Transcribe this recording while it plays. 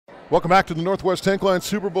Welcome back to the Northwest Tank Line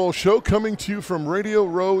Super Bowl show, coming to you from Radio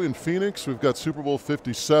Row in Phoenix. We've got Super Bowl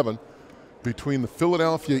 57 between the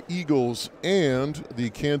Philadelphia Eagles and the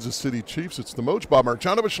Kansas City Chiefs. It's the Moj Bob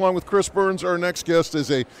Marjanovic along with Chris Burns. Our next guest is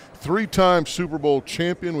a three-time Super Bowl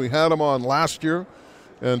champion. We had him on last year.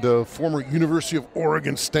 And former University of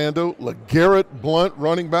Oregon standout, LeGarrette Blount,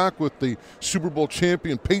 running back with the Super Bowl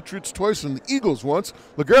champion Patriots twice and the Eagles once.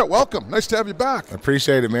 LeGarrette, welcome. Nice to have you back. I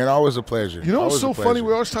appreciate it, man. Always a pleasure. You know what's so funny?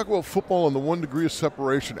 We always talk about football and the 1 degree of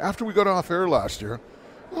separation. After we got off air last year,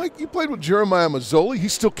 like, you played with Jeremiah Mazzoli.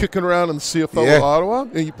 He's still kicking around in the CFL of Ottawa,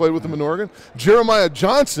 and you played with him in Oregon. Jeremiah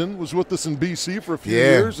Johnson was with us in BC for a few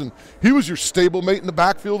years, and he was your stablemate in the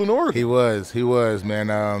backfield in Oregon. He was,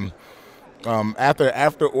 man.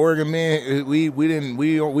 After Oregon, man, we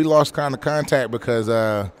lost kind of contact because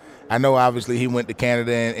I know obviously he went to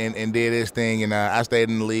Canada and did his thing, and I stayed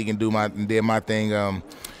in the league and did my thing.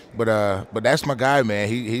 But that's my guy, man.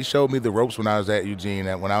 He showed me the ropes when I was at Eugene.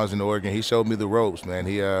 When I was in Oregon, he showed me the ropes, man.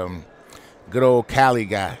 He good old Cali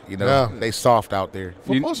guy, you know. Yeah. They soft out there.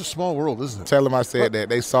 Football's a small world, isn't it? Tell him I said that.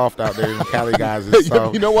 They soft out there. The Cali guys is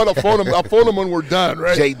soft. You know what? I'll phone him when we're done,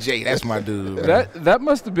 right? JJ, that's my dude. Man. That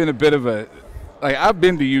must have been a bit of a – like, I've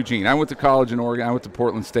been to Eugene. I went to college in Oregon. I went to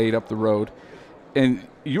Portland State up the road. And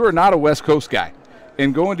you are not a West Coast guy.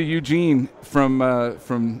 And going to Eugene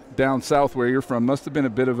from down south where you're from must have been a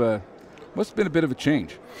bit of a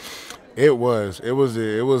change. It was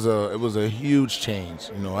a huge change.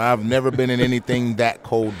 You know, I've never been in anything that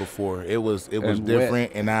cold before. It was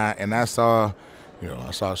different, and I saw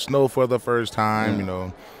snow for the first time. Yeah. You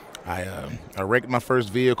know, I wrecked my first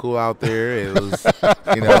vehicle out there. It was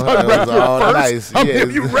it was all nice. How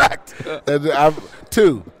many you wrecked?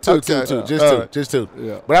 Two, just two.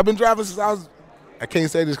 Yeah. But I've been driving since I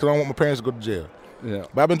can't say this because I don't want my parents to go to jail. Yeah.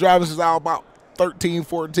 But I've been driving since I was about 13,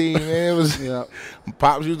 14, man. It was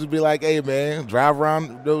Pops used to be like, "Hey, man, drive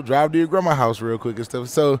to your grandma's house real quick and stuff."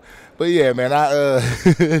 So, but yeah, man,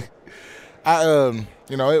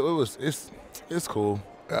 it's cool.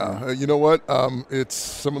 You know what? It's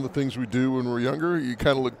some of the things we do when we're younger. You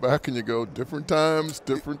kind of look back and you go, different times.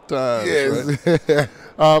 Yes. Right?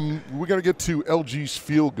 We're going to get to LG's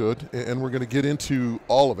Feel Good, and we're going to get into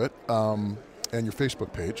all of it and your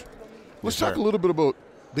Facebook page. Let's talk a little bit about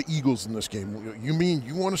the Eagles in this game. You mean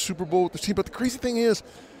you won a Super Bowl with this team, but the crazy thing is,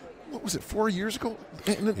 what was it, 4 years ago?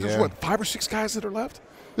 And there's 5 or 6 guys that are left?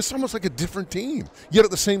 It's almost like a different team. Yet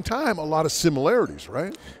at the same time, a lot of similarities,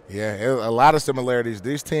 right? Yeah, a lot of similarities.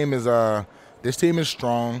 This team is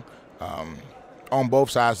strong on both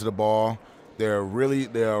sides of the ball. They're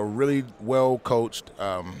really well coached.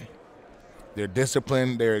 They're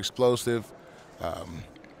disciplined. They're explosive.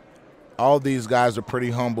 All these guys are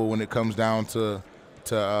pretty humble when it comes down to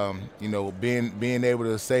being able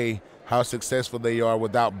to say how successful they are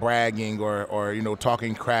without bragging or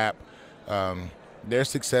talking crap. They're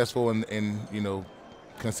successful and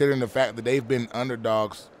considering the fact that they've been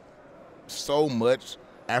underdogs so much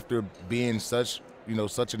after being such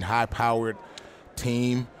a high-powered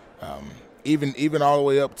team, even all the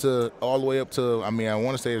way up to I mean, I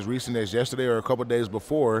want to say as recent as yesterday or a couple of days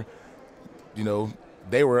before,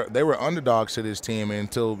 they were underdogs to this team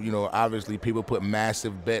until obviously people put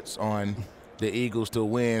massive bets on the Eagles to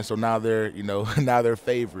win, so now they're now they're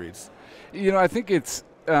favorites. I think it's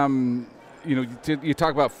you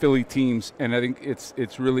talk about Philly teams, and I think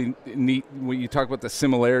it's really neat when you talk about the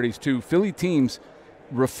similarities too. Philly teams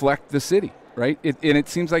reflect the city, right? And it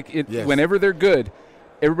seems like whenever they're good,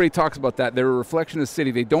 everybody talks about that. They're a reflection of the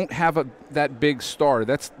city. They don't have that big star.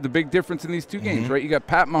 That's the big difference in these two games, right? You got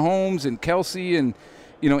Pat Mahomes and Kelsey and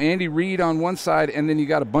Andy Reid on one side, and then you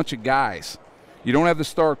got a bunch of guys. You don't have the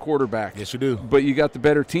star quarterback. Yes, you do. But you got the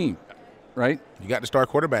better team, right? You got the star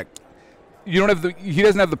quarterback. He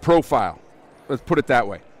doesn't have the profile. Let's put it that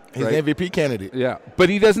way. He's an MVP candidate. Yeah, but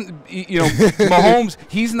he doesn't. Mahomes.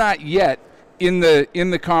 He's not yet in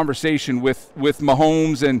the conversation with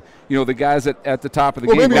Mahomes and the guys at the top of the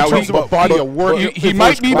game. Maybe in terms of a body of work, he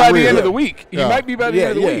might be by the end of the week. He might be by the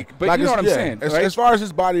end of the week. But like, you know what I'm saying. Right? As far as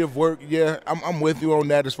his body of work, I'm with you on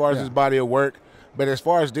that. As far as his body of work, but as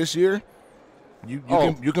far as this year, you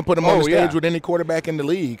can put him on the stage with any quarterback in the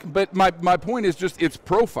league. But my point is just its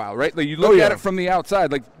profile, right? Like you look at it from the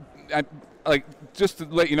outside, like just to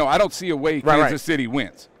let you know, I don't see a way Kansas City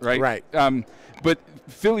wins, right? Right. But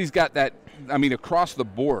Philly's got that. I mean, across the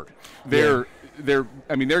board, they're going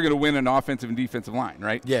to win an offensive and defensive line,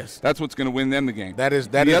 right? Yes. That's what's going to win them the game. That is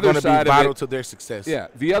going to be vital to their success. Yeah.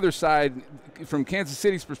 The other side, from Kansas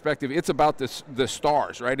City's perspective, it's about the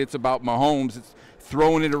stars, right? It's about Mahomes. It's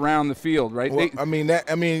throwing it around the field, right? Well,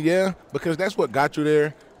 because that's what got you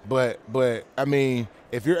there. But I mean,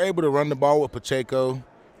 if you're able to run the ball with Pacheco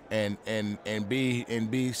and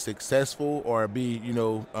be successful or be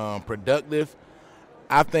productive,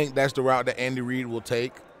 I think that's the route that Andy Reid will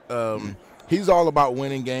take. He's all about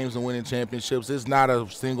winning games and winning championships. It's not a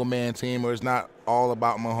single man team, or it's not all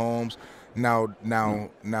about Mahomes. Now,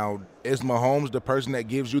 is Mahomes the person that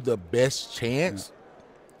gives you the best chance?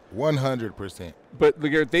 100%. But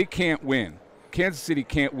LeGarrette, they can't win. Kansas City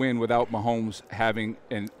can't win without Mahomes having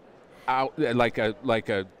an out like a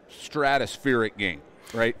stratospheric game,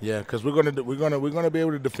 right? Yeah, because we're gonna be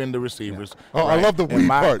able to defend the receivers. Yeah. Oh, right? I love the we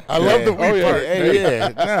part. I love the we part.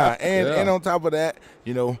 And on top of that,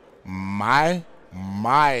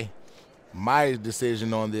 my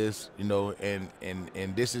decision on this,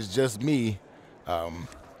 and this is just me.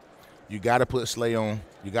 You got to put Slay on.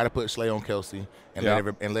 You got to put Slay on Kelsey,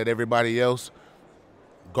 and let everybody else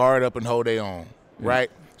guard up and hold their own, right?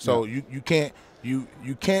 So you can't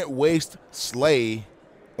waste Slay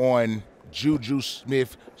on Juju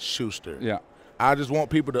Smith-Schuster. Yeah. I just want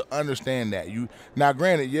people to understand that. Now,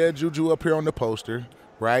 granted, Juju up here on the poster,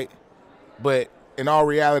 right? But in all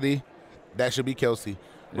reality, that should be Kelsey,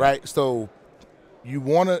 right? So you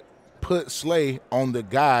want to put Slay on the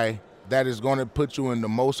guy that is going to put you in the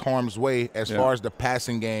most harm's way as far as the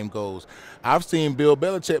passing game goes. I've seen Bill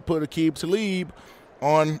Belichick put Aqib Talib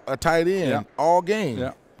on a tight end all game.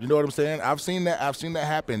 Yeah. You know what I'm saying? I've seen that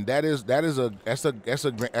happen. That's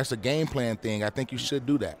a game plan thing. I think you should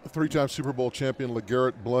do that. Three-time Super Bowl champion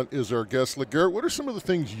LeGarrette Blount is our guest. LeGarrette, what are some of the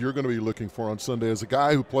things you're going to be looking for on Sunday as a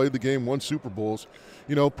guy who played the game, won Super Bowls?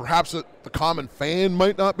 Perhaps the common fan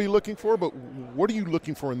might not be looking for, but what are you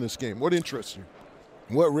looking for in this game? What interests you?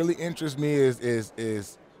 What really interests me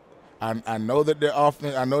is I know that their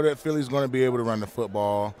offense. I know that Philly's going to be able to run the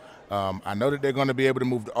football. I know that they're going to be able to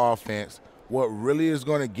move the offense. What really is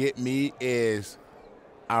going to get me is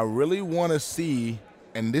I really want to see,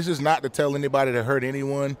 and this is not to tell anybody to hurt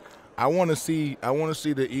anyone, I want to see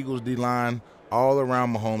the Eagles D-line all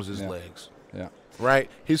around Mahomes' legs. Yeah.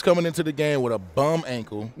 Right? He's coming into the game with a bum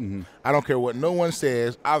ankle. Mm-hmm. I don't care what no one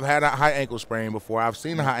says. I've had a high ankle sprain before. I've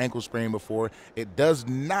seen a high ankle sprain before. It does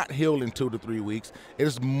not heal in 2 to 3 weeks. It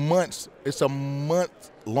is months. It's a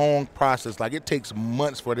month-long process. Like, it takes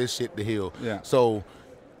months for this shit to heal. Yeah. So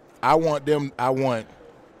I don't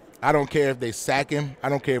care if they sack him. I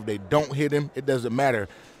don't care if they don't hit him. It doesn't matter.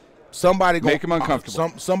 Somebody make him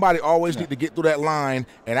uncomfortable. Somebody always need to get through that line,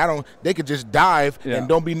 and they could just dive and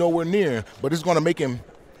don't be nowhere near. But it's going to make him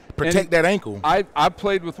protect that ankle. I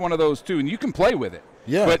played with one of those too, and you can play with it.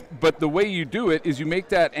 Yeah. But the way you do it is you make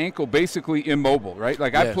that ankle basically immobile, right?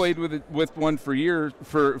 Like I played with one for years,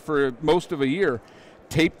 for most of a year.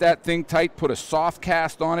 Tape that thing tight, put a soft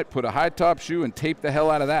cast on it, put a high top shoe, and tape the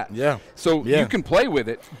hell out of that. Yeah. So you can play with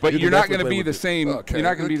it, but you're not going to be the same. Okay. You're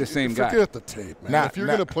not going to be the same guy. Forget the tape, man. If you're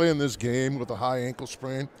going to play in this game with a high ankle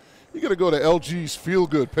sprain, you got to go to LG's Feel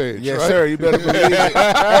Good page. Yes, right? sir. You better believe it.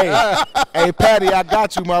 hey, Patty, I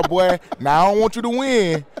got you, my boy. Now I don't want you to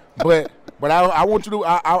win, but I want you to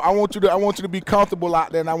I want you to be comfortable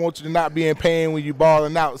out there, and I want you to not be in pain when you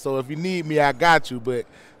balling out. So if you need me, I got you, but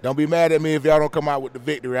don't be mad at me if y'all don't come out with the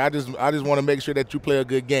victory. I just want to make sure that you play a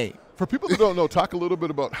good game. For people that don't know, talk a little bit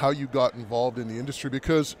about how you got involved in the industry,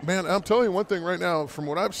 because, man, I'm telling you one thing right now, from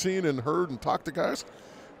what I've seen and heard and talked to guys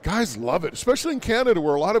love it, especially in Canada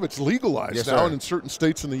where a lot of it's legalized now and in certain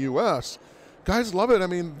states in the U.S. Guys love it. I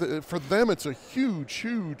mean, for them it's a huge,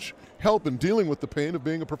 huge help in dealing with the pain of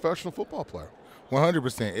being a professional football player.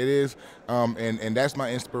 100%, it is, and that's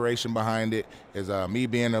my inspiration behind it. Is me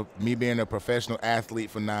being a professional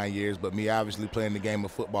athlete for 9 years, but me obviously playing the game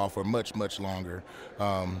of football for much longer.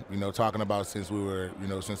 Talking about since I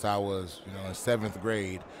was in 7th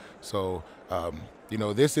grade. So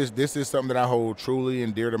this is something that I hold truly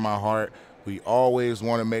and dear to my heart. We always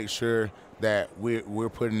want to make sure that we're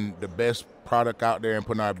putting the best product out there and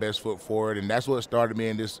putting our best foot forward, and that's what started me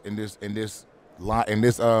in this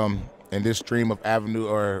stream of avenue,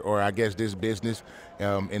 or I guess this business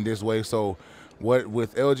in this way. So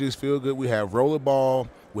with LG's Feel Good, we have rollerball,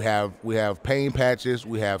 we have pain patches,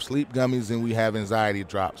 we have sleep gummies, and we have anxiety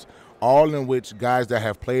drops, all in which guys that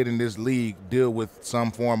have played in this league deal with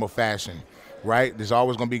some form of fashion, right? There's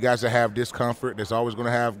always going to be guys that have discomfort. There's always going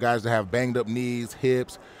to have guys that have banged up knees,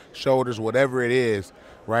 hips, shoulders, whatever it is,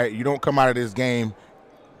 right? You don't come out of this game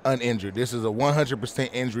uninjured. This is a 100%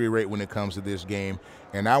 injury rate when it comes to this game.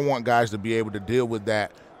 And I want guys to be able to deal with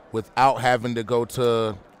that without having to go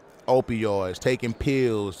to opioids, taking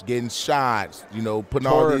pills, getting shots, putting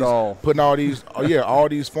all these all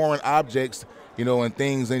these foreign objects and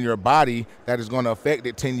things in your body that is going to affect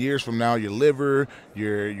it 10 years from now, your liver,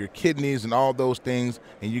 your kidneys, and all those things,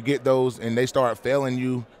 and you get those, and they start failing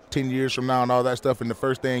you 10 years from now and all that stuff, and the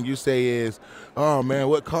first thing you say is, oh, man,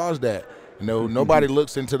 what caused that? Nobody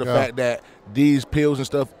looks into the fact that these pills and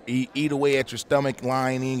stuff eat away at your stomach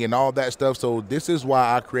lining and all that stuff. So this is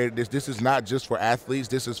why I created this. This is not just for athletes.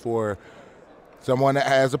 This is for someone that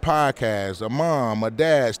has a podcast, a mom, a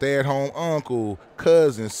dad, stay-at-home uncle,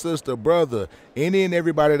 cousin, sister, brother, any and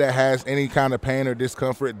everybody that has any kind of pain or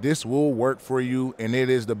discomfort. This will work for you, and it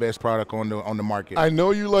is the best product on the market. I know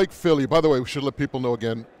you like Philly. By the way, we should let people know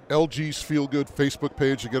again. LG's Feel Good Facebook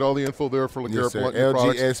page. You get all the info there for LeGarrette Blount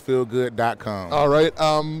products. LGSFeelGood.com. All right.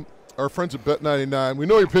 Our friends at Bet99. We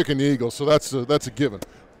know you're picking the Eagles, so that's a given.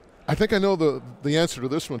 I think I know the answer to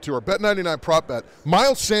this one too. Our Bet99 prop bet: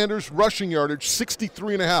 Miles Sanders rushing yardage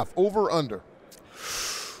 63.5. Over or under?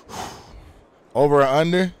 Over or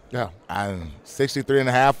under? Yeah.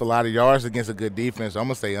 63.5, a lot of yards against a good defense. I'm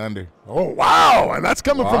going to say under. Oh, wow. And that's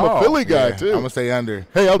coming from a Philly guy, too. I'm going to say under.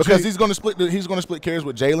 Hey, LG. Because he's going to split carries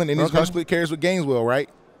with Jalen, and he's going to split carries with Gainesville, right?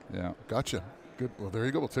 Yeah. Gotcha. Good. Well, there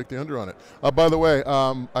you go. We'll take the under on it. By the way,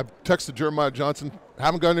 I texted Jeremiah Johnson.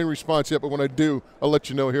 Haven't gotten any response yet, but when I do, I'll let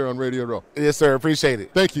you know here on Radio Row. Yes, sir. Appreciate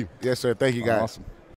it. Thank you. Yes, sir. Thank you, guys. Awesome.